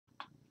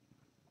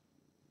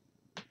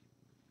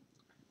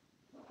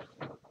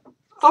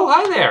Oh,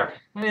 hi there.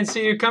 I didn't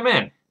see you come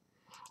in.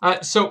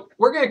 So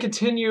we're going to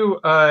continue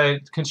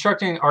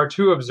constructing our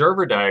two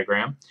observer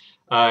diagram.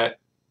 Uh,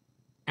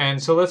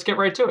 and so let's get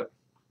right to it.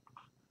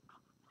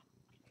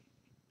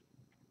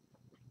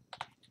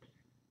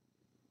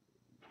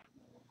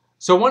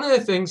 So one of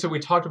the things that we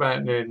talked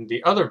about in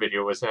the other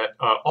video was that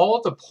all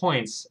of the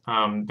points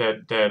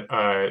that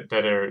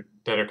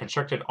are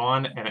constructed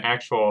on an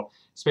actual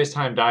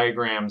space-time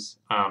diagram's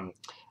uh,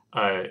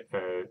 uh,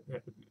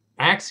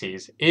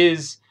 axes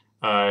is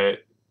a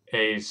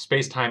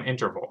space-time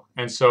interval.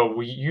 And so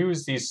we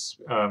use these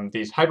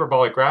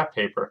hyperbolic graph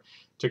paper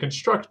to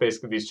construct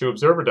basically these two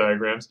observer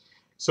diagrams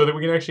so that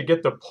we can actually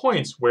get the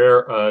points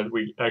where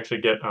we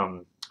actually get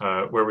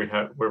where we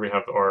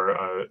have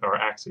our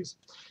axes.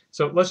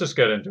 So let's just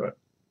get into it.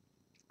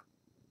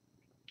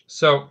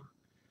 So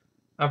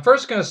I'm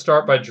first going to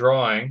start by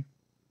drawing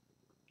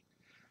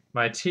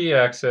my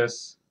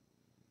t-axis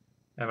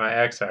and my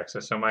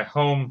x-axis, so my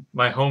home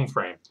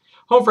frame.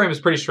 Home frame is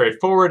pretty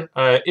straightforward.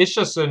 It's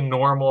just a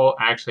normal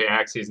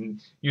axis,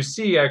 and you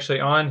see actually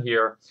on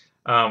here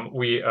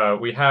we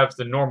have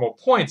the normal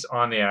points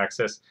on the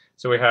axis.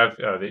 So we have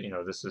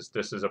this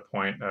is a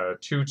point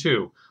 2,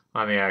 2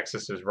 on the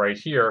axis is right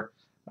here,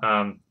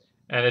 and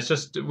it's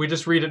just we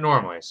just read it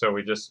normally. So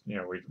we just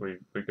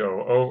we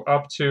go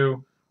up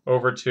 2,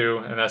 over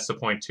 2, and that's the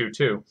point 2,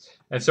 2.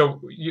 And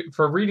so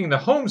for reading the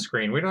home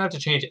screen, we don't have to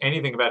change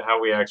anything about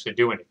how we actually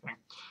do anything.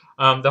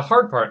 The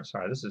hard part,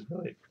 sorry, this is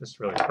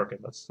really crooked.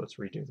 Let's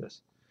redo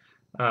this.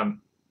 The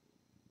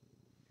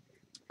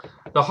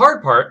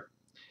hard part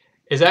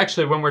is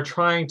actually when we're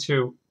trying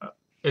to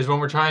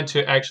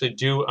actually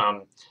do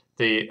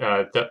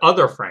the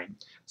other frame.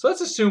 So let's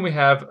assume we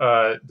have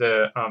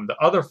the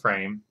other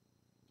frame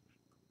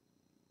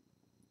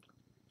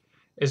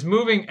is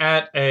moving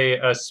at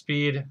a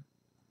speed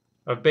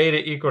of beta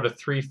equal to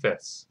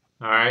 3/5.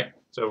 All right,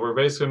 so we're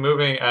basically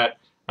moving at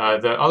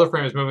the other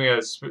frame is moving at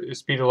a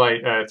speed of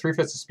light, 3/5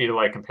 the speed of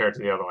light compared to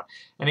the other one.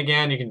 And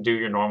again, you can do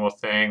your normal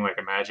thing, like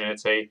imagine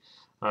it's a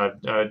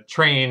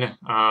train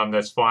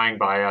that's flying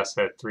by us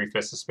at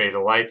 3/5 the speed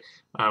of light.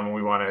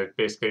 We want to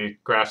basically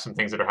graph some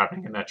things that are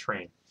happening in that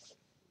train.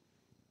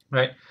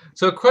 Right.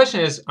 So the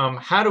question is,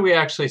 how do we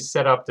actually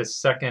set up this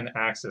second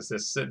axis,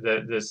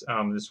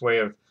 this way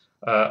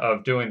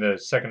of doing the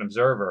second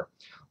observer?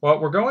 Well,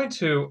 we're going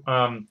to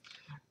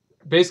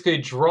basically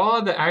draw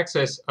the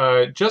axis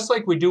just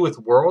like we do with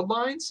world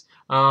lines,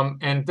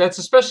 and that's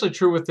especially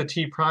true with the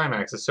t prime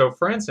axis. So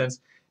for instance,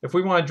 if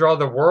we want to draw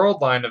the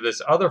world line of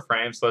this other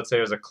frame, so let's say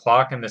there's a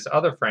clock in this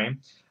other frame,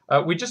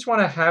 we just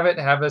want to have it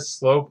have a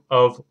slope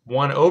of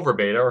 1 over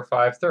beta, or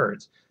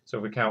 5/3. So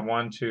if we count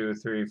 1, 2,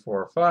 3,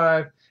 4,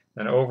 5,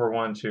 then over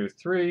 1, 2,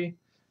 3,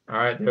 all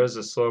right, there's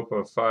a slope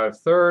of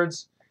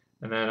 5/3.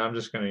 And then I'm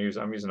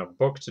using a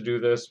book to do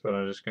this, but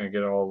I'm just going to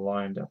get it all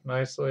lined up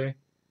nicely.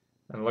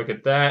 And look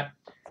at that.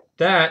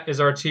 That is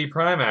our t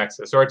prime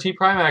axis. So our t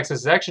prime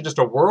axis is actually just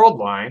a world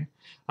line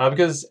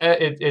because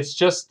it's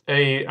just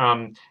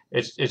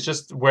it's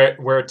just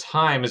where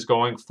time is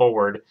going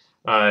forward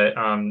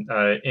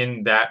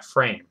in that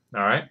frame.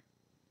 All right.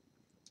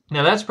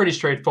 Now that's pretty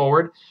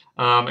straightforward.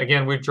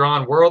 Again, we've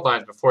drawn world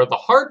lines before. The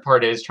hard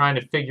part is trying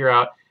to figure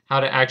out how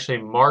to actually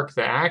mark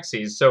the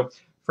axes. So,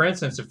 for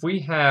instance, if we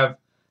have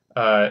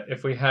a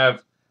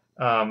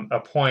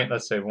point,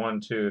 let's say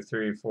 1, 2,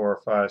 3,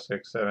 4, 5,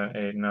 6, 7,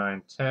 8,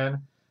 9,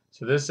 10.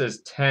 So this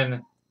is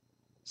 10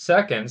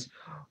 seconds.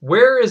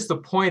 Where is the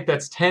point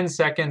that's 10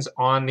 seconds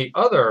on the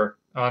other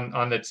in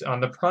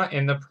the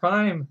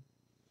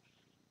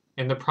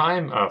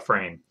prime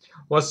frame?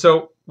 Well,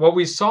 so what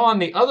we saw in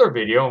the other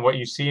video and what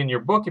you see in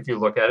your book if you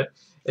look at it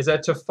is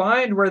that to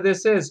find where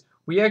this is,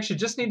 we actually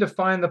just need to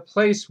find the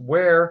place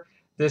where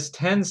this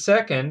 10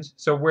 second,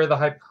 so where the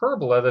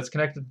hyperbola that's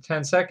connected to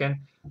 10 second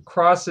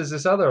crosses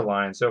this other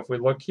line. So if we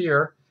look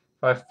here,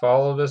 if I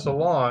follow this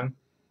along,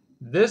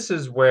 this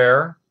is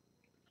where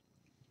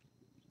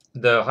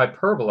the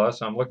hyperbola,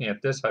 so I'm looking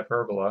at this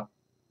hyperbola,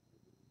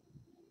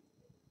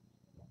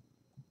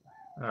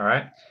 all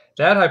right,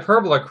 that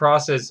hyperbola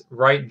crosses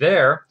right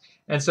there,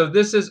 and so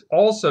this is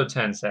also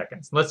 10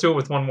 seconds. Let's do it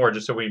with one more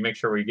just so we make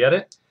sure we get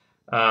it.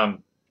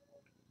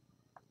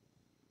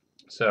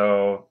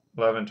 So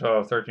 11,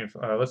 12, 13,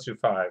 let's do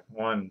 5.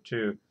 1,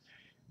 2,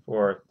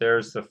 4.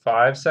 There's the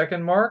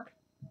 5-second mark.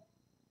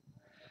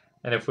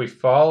 And if we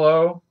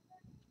follow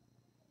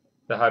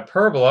the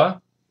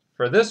hyperbola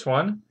for this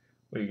one,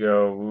 we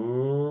go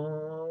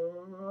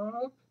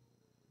up,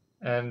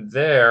 and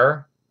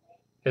there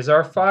is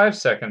our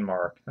 5-second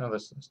mark. Now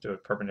let's do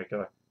it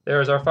perpendicular.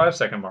 There's our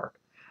 5-second mark.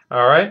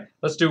 All right,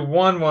 let's do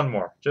one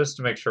more, just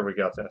to make sure we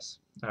got this.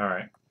 All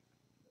right.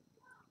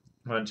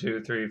 1,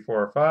 2, 3,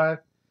 4, 5.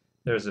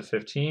 There's a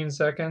 15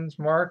 seconds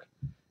mark.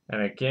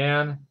 And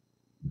again,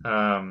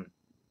 if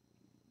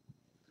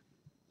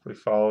we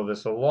follow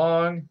this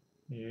along,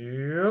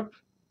 yep,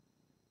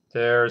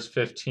 There's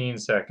 15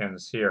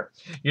 seconds here.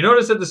 You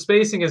notice that the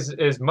spacing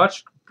is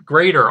much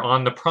greater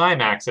on the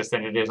prime axis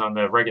than it is on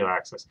the regular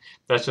axis.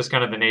 That's just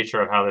kind of the nature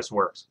of how this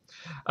works.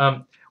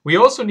 We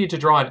also need to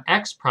draw an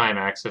x prime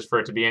axis for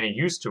it to be any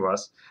use to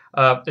us.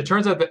 It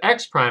turns out the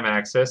x prime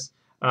axis,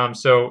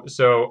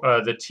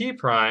 the t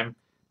prime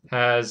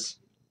has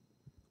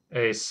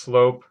a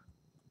slope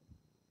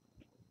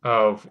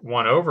of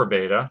 1 over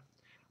beta.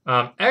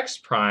 X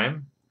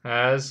prime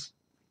has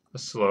a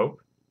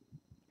slope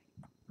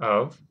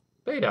of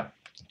beta,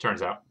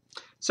 turns out.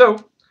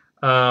 So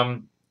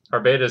our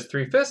beta is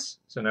 3/5.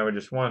 So now we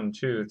just 1,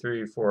 2,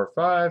 3, 4,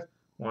 5.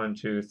 1,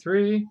 2,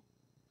 3.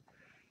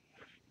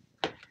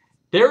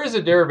 There is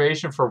a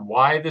derivation for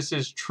why this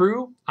is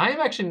true. I am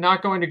actually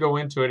not going to go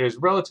into it. It is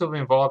relatively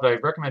involved. I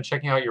recommend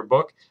checking out your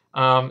book.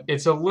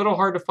 It's a little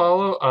hard to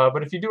follow,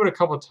 but if you do it a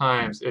couple of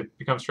times, it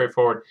becomes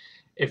straightforward.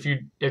 If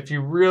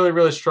you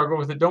really struggle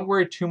with it, don't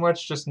worry too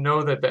much. Just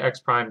know that the x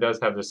prime does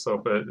have the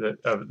slope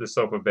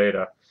of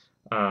beta,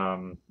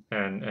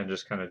 and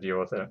just kind of deal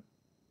with it.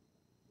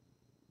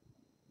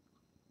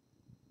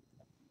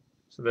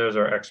 So there's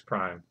our x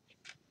prime.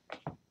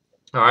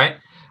 All right.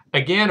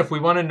 Again, if we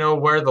want to know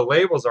where the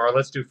labels are,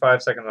 let's do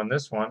 5 seconds on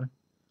this one.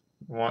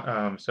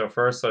 So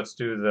first, let's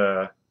do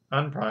the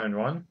unprimed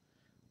one.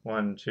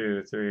 1,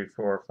 2, 3,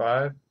 4,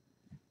 5.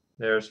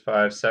 There's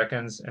 5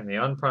 seconds in the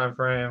unprimed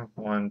frame.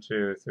 1,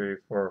 2, 3,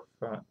 4,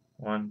 5.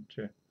 1,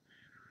 2.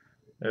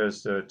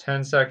 There's the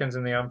 10 seconds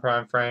in the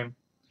unprimed frame.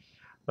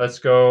 Let's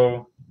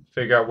go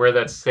figure out where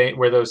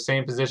those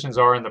same positions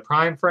are in the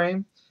prime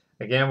frame.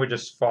 Again, we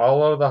just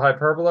follow the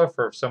hyperbola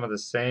for some of the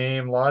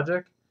same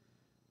logic.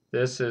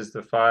 This is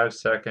the 5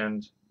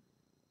 second,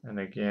 and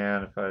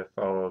again, if I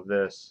follow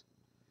this,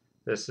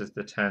 this is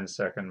the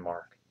 10-second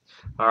mark.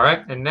 All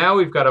right, and now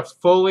we've got a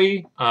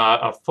fully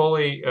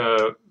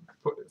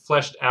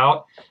fleshed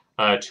out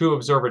two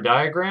observer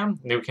diagram.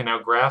 And we can now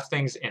graph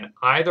things in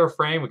either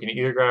frame. We can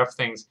either graph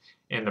things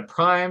in the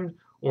primed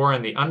or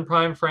in the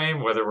unprimed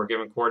frame, whether we're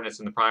given coordinates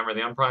in the prime or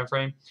the unprimed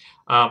frame.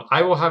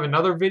 I will have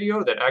another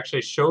video that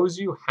actually shows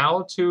you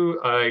how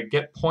to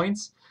get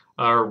points,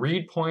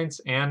 read points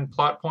and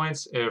plot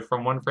points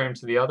from one frame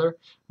to the other.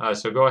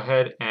 So go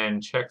ahead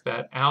and check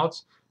that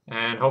out,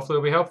 and hopefully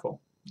it'll be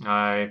helpful.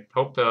 I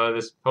hope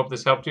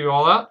this helped you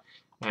all out,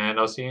 and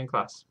I'll see you in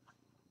class.